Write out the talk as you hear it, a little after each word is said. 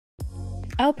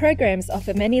Our programs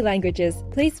offer many languages.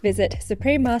 Please visit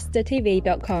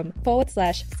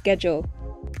suprememastertv.com/schedule.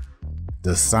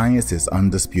 The science is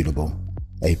undisputable.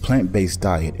 A plant-based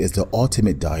diet is the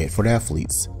ultimate diet for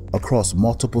athletes across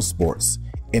multiple sports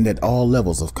and at all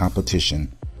levels of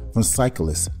competition, from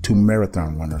cyclists to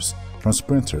marathon runners, from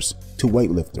sprinters to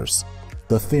weightlifters.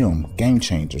 The film Game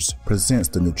Changers presents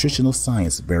the nutritional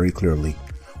science very clearly,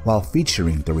 while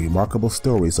featuring the remarkable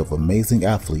stories of amazing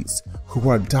athletes who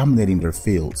are dominating their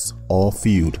fields, all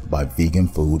fueled by vegan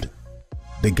food.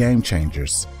 The Game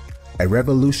Changers, a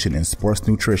revolution in sports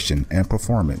nutrition and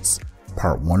performance,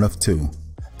 part 1 of 2.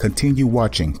 Continue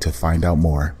watching to find out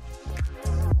more.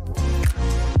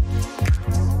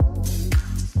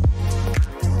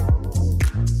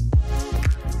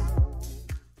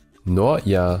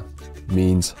 Noa'ya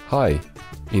means hi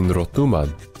in Rotuma.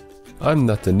 I'm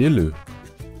Natanilu.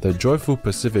 The joyful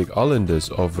Pacific Islanders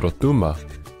of Rotuma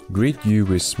greet you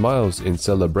with smiles in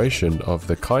celebration of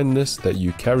the kindness that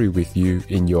you carry with you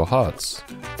in your hearts.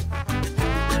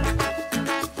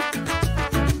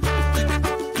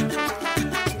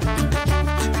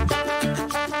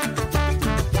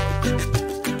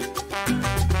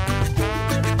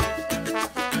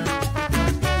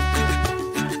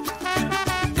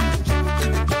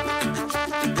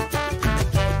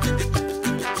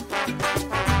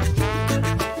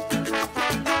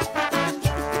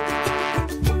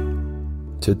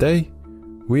 Today,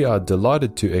 we are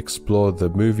delighted to explore the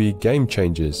movie Game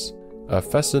Changers, a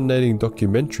fascinating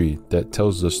documentary that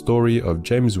tells the story of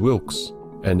James Wilkes,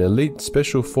 an elite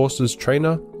special forces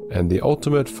trainer and the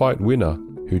ultimate fight winner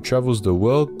who travels the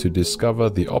world to discover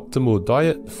the optimal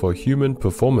diet for human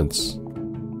performance.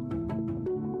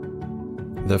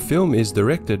 The film is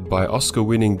directed by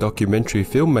Oscar-winning documentary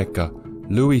filmmaker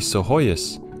Louis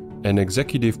Sohoyas and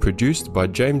executive produced by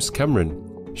James Cameron.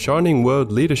 Shining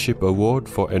World Leadership Award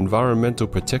for Environmental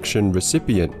Protection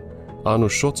recipient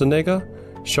Arnold Schwarzenegger,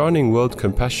 Shining World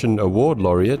Compassion Award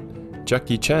laureate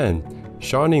Jackie Chan,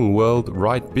 Shining World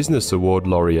Right Business Award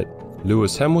laureate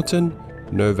Lewis Hamilton,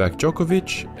 Novak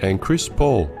Djokovic, and Chris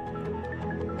Paul.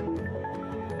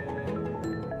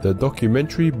 The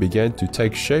documentary began to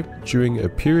take shape during a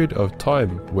period of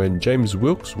time when James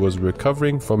Wilkes was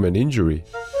recovering from an injury.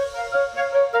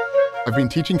 I've been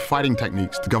teaching fighting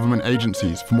techniques to government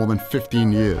agencies for more than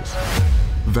 15 years.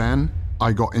 Then,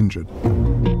 I got injured.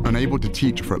 Unable to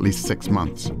teach for at least 6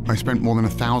 months, I spent more than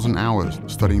 1,000 hours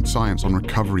studying science on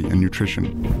recovery and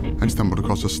nutrition, and stumbled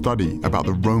across a study about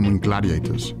the Roman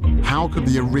gladiators. How could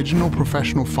the original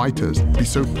professional fighters be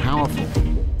so powerful,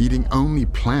 eating only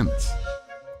plants?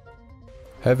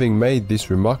 Having made this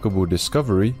remarkable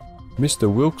discovery, Mr.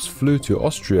 Wilkes flew to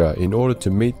Austria in order to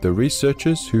meet the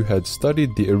researchers who had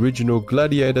studied the original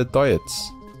gladiator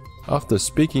diets. After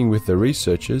speaking with the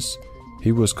researchers,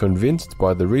 he was convinced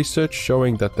by the research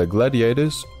showing that the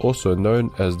gladiators, also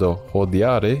known as the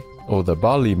Hordeare or the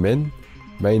Barley Men,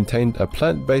 maintained a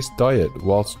plant-based diet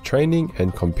whilst training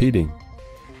and competing.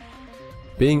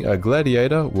 Being a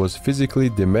gladiator was physically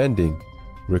demanding,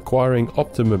 requiring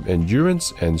optimum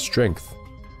endurance and strength.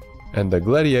 And the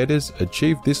gladiators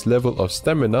achieved this level of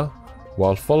stamina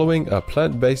while following a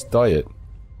plant-based diet.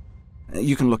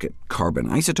 You can look at carbon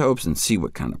isotopes and see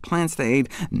what kind of plants they ate.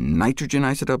 Nitrogen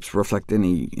isotopes reflect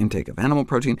any intake of animal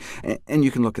protein. And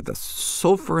you can look at the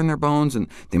sulfur in their bones and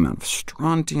the amount of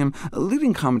strontium,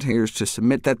 leading commentators to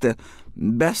submit that the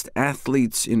best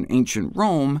athletes in ancient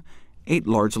Rome ate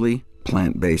largely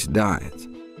plant-based diets.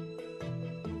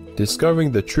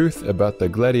 Discovering the truth about the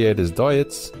gladiators'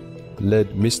 diets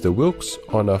led Mr. Wilkes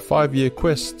on a 5-year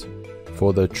quest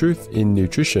for the truth in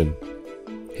nutrition.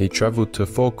 He traveled to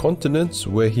 4 continents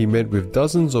where he met with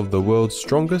dozens of the world's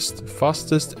strongest,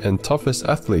 fastest, and toughest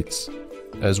athletes,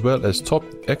 as well as top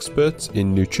experts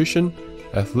in nutrition,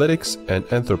 athletics, and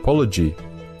anthropology.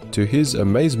 To his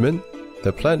amazement,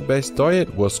 the plant-based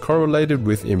diet was correlated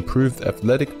with improved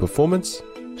athletic performance,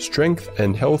 strength,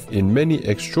 and health in many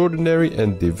extraordinary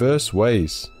and diverse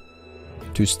ways.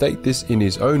 To state this in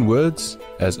his own words,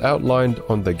 as outlined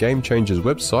on the Game Changers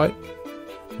website,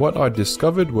 "What I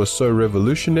discovered was so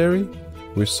revolutionary,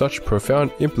 with such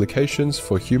profound implications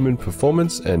for human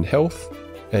performance and health,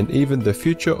 and even the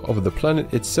future of the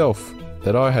planet itself,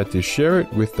 that I had to share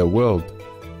it with the world."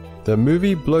 The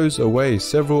movie blows away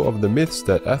several of the myths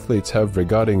that athletes have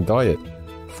regarding diet.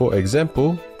 For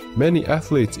example, many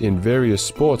athletes in various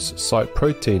sports cite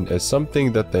protein as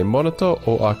something that they monitor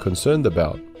or are concerned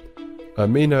about.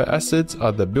 Amino acids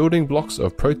are the building blocks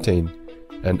of protein,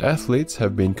 and athletes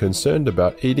have been concerned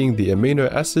about eating the amino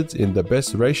acids in the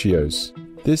best ratios.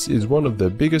 This is one of the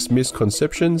biggest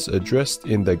misconceptions addressed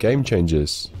in the Game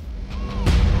Changers.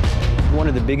 One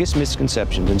of the biggest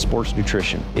misconceptions in sports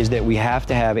nutrition is that we have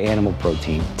to have animal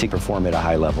protein to perform at a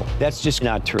high level. That's just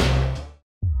not true.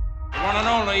 One and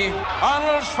only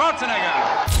Arnold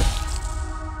Schwarzenegger.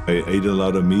 I ate a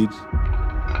lot of meat.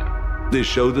 They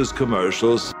showed us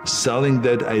commercials selling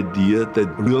that idea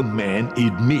that real men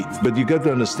eat meat. But you got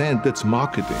to understand, that's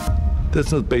marketing.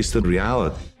 That's not based on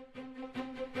reality.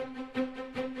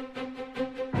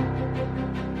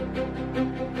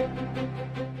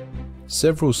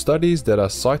 Several studies that are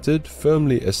cited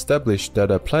firmly establish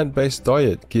that a plant-based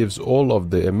diet gives all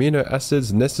of the amino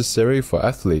acids necessary for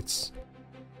athletes.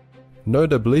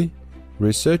 Notably,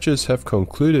 researchers have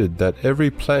concluded that every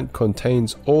plant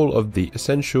contains all of the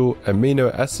essential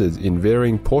amino acids in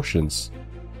varying portions.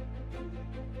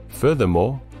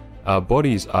 Furthermore, our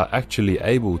bodies are actually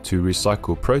able to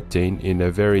recycle protein in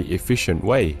a very efficient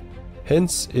way.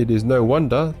 Hence, it is no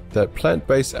wonder that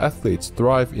plant-based athletes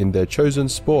thrive in their chosen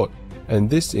sport, and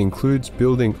this includes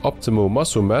building optimal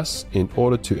muscle mass in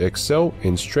order to excel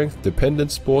in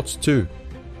strength-dependent sports too.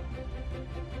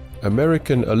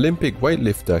 American Olympic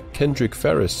weightlifter Kendrick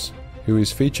Farris, who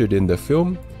is featured in the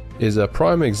film, is a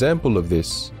prime example of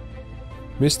this.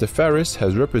 Mr. Farris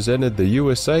has represented the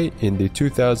USA in the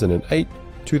 2008,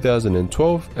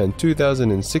 2012 and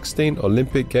 2016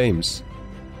 Olympic Games.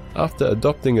 After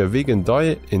adopting a vegan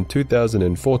diet in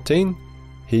 2014,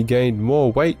 he gained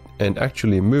more weight and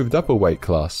actually moved up a weight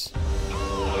class.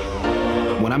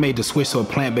 When I made the switch to a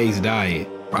plant-based diet,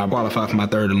 I qualified for my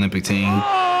 3rd Olympic team.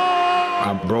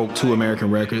 I broke 2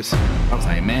 American records. I was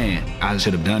like, man, I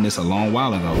should have done this a long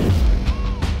while ago.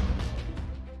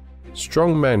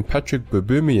 Strongman Patrick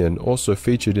Baboumian, also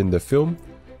featured in the film,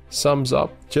 sums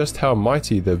up just how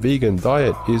mighty the vegan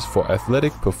diet is for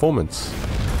athletic performance.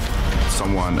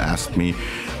 Someone asked me,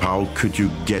 how could you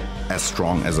get as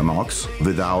strong as an ox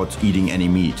without eating any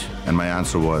meat? And my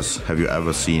answer was, have you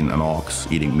ever seen an ox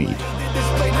eating meat?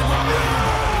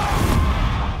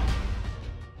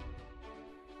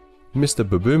 Mr.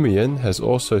 Baboumian has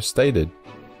also stated,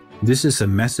 "This is a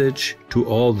message to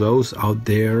all those out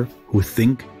there who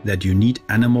think that you need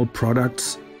animal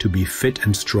products to be fit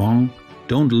and strong.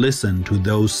 Don't listen to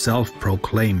those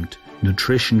self-proclaimed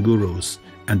nutrition gurus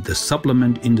and the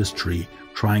supplement industry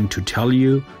trying to tell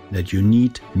you that you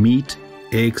need meat,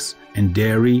 eggs, and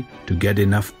dairy to get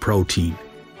enough protein.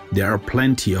 There are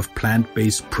plenty of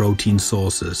plant-based protein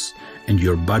sources, and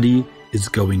your body is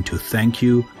going to thank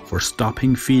you for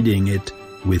stopping feeding it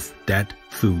with that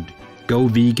food. Go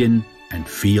vegan and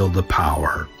feel the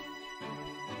power."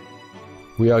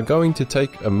 We are going to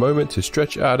take a moment to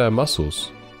stretch out our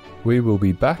muscles. We will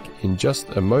be back in just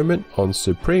a moment on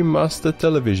Supreme Master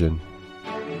Television.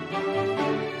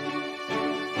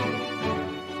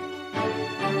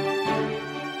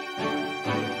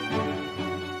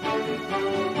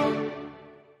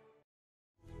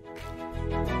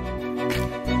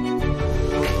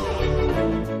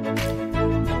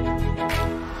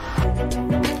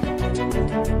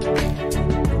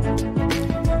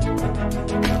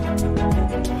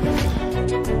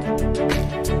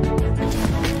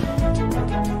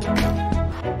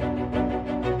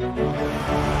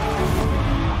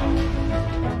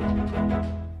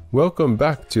 Welcome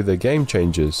back to the Game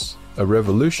Changers, a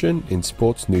revolution in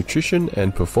sports nutrition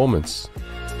and performance.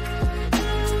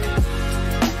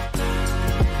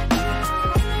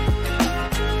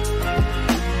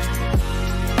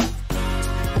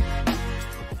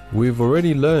 We've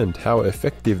already learned how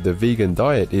effective the vegan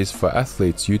diet is for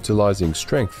athletes utilizing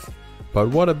strength. But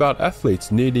what about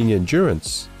athletes needing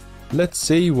endurance? Let's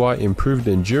see why improved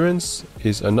endurance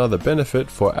is another benefit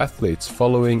for athletes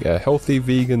following a healthy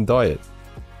vegan diet.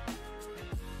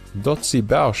 Dotsie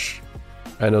Bausch,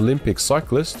 an Olympic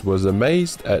cyclist, was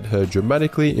amazed at her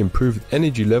dramatically improved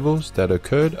energy levels that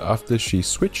occurred after she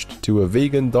switched to a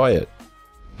vegan diet.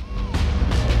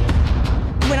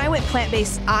 When I went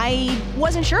plant-based, I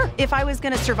wasn't sure if I was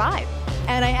going to survive,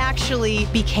 and I actually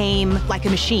became like a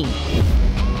machine.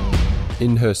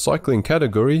 In her cycling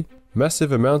category,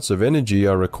 massive amounts of energy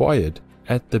are required.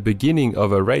 At the beginning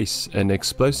of a race, an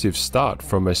explosive start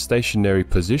from a stationary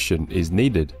position is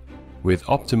needed, with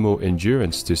optimal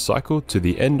endurance to cycle to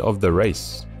the end of the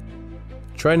race.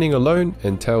 Training alone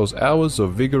entails hours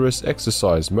of vigorous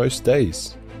exercise most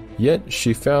days. Yet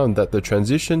she found that the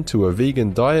transition to a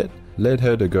vegan diet led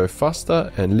her to go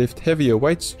faster and lift heavier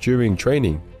weights during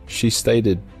training. She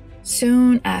stated,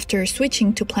 "Soon after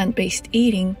switching to plant-based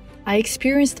eating, I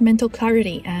experienced mental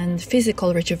clarity and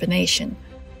physical rejuvenation.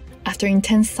 After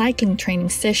intense cycling training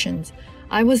sessions,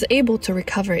 I was able to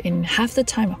recover in half the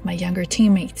time of my younger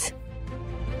teammates."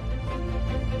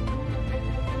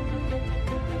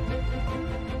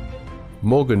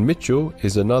 Morgan Mitchell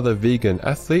is another vegan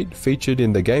athlete featured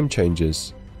in the Game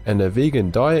Changers, and a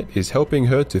vegan diet is helping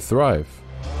her to thrive.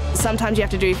 Sometimes you have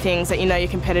to do things that you know your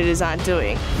competitors aren't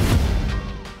doing.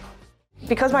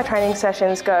 Because my training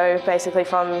sessions go basically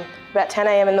from about 10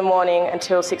 a.m. in the morning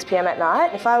until 6 p.m. at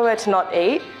night, if I were to not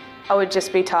eat, I would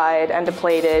just be tired and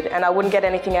depleted and I wouldn't get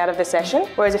anything out of the session.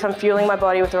 Whereas if I'm fueling my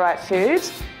body with the right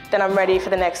foods, then I'm ready for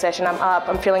the next session. I'm up,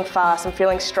 I'm feeling fast, I'm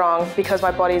feeling strong because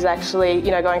my body's actually,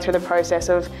 going through the process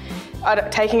of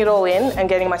taking it all in and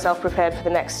getting myself prepared for the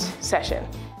next session.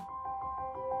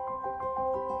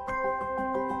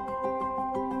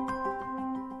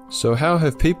 So how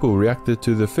have people reacted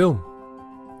to the film?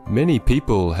 Many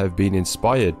people have been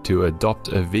inspired to adopt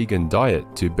a vegan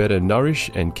diet to better nourish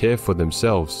and care for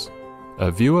themselves.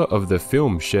 A viewer of the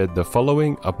film shared the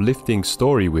following uplifting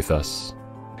story with us.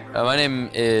 My name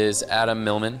is Adam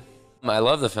Millman. I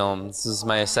love the film. This is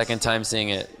my second time seeing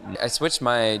it. I switched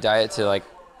my diet to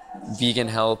vegan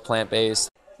health, plant-based.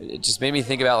 It just made me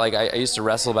think about I used to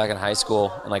wrestle back in high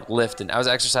school and lift, and I was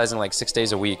exercising 6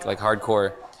 days a week,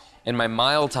 hardcore. And my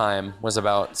mile time was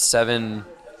about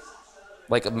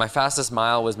my fastest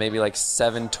mile was maybe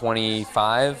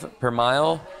 7:25 per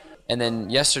mile. And then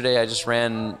yesterday I just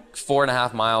ran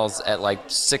 4.5 miles at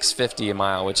 6:50 a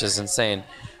mile, which is insane.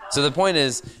 So the point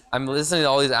is, I'm listening to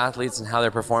all these athletes and how their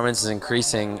performance is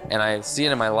increasing, and I see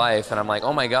it in my life, and I'm like,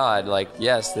 oh my God,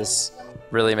 yes, this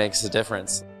really makes a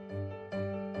difference.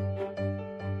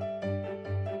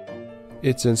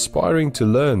 It's inspiring to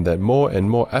learn that more and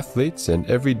more athletes and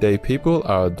everyday people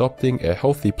are adopting a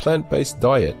healthy plant-based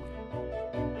diet.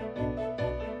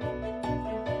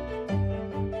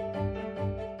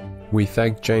 We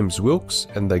thank James Wilkes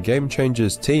and the Game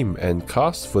Changers team and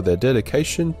cast for their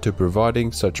dedication to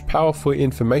providing such powerful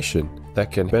information that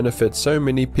can benefit so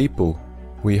many people.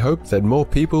 We hope that more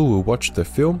people will watch the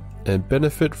film and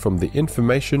benefit from the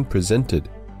information presented.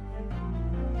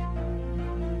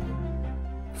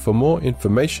 For more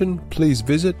information, please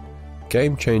visit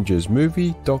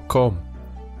GameChangersMovie.com.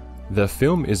 The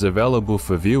film is available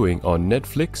for viewing on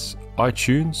Netflix,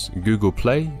 iTunes, Google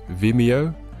Play,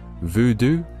 Vimeo,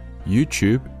 Vudu,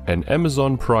 YouTube, and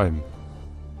Amazon Prime.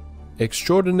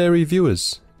 Extraordinary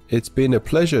viewers, it's been a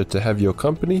pleasure to have your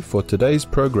company for today's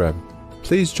program.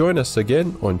 Please join us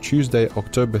again on Tuesday,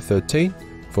 October 13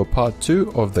 for part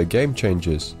 2 of the Game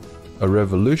Changers, a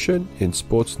revolution in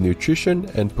sports nutrition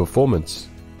and performance.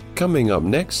 Coming up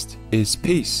next is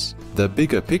Peace, the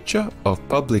bigger picture of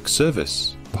public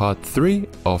service, part 3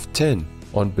 of 10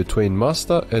 on Between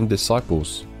Master and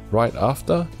Disciples, right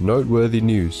after Noteworthy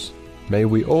News. May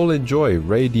we all enjoy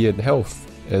radiant health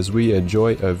as we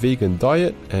enjoy a vegan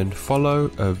diet and follow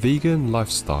a vegan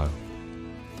lifestyle.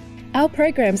 Our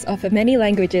programs offer many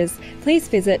languages. Please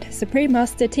visit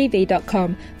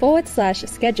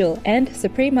suprememastertv.com/schedule and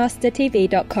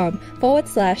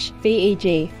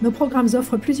suprememastertv.com/VEG. Nos programmes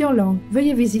offrent plusieurs langues.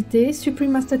 Veuillez visiter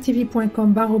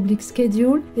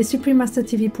suprememastertv.com/schedule et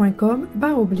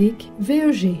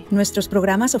suprememastertv.com/VEG. Nuestros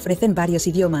programas ofrecen varios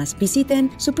idiomas.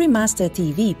 Visiten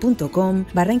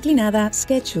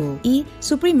suprememastertv.com/schedule y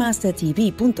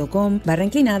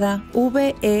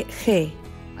suprememastertv.com/VEG.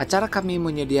 Acara kami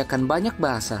menyediakan banyak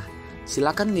bahasa.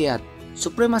 Silakan lihat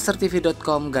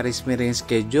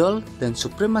suprememastertv.com/schedule dan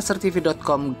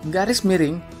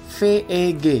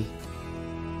suprememastertv.com/VEG.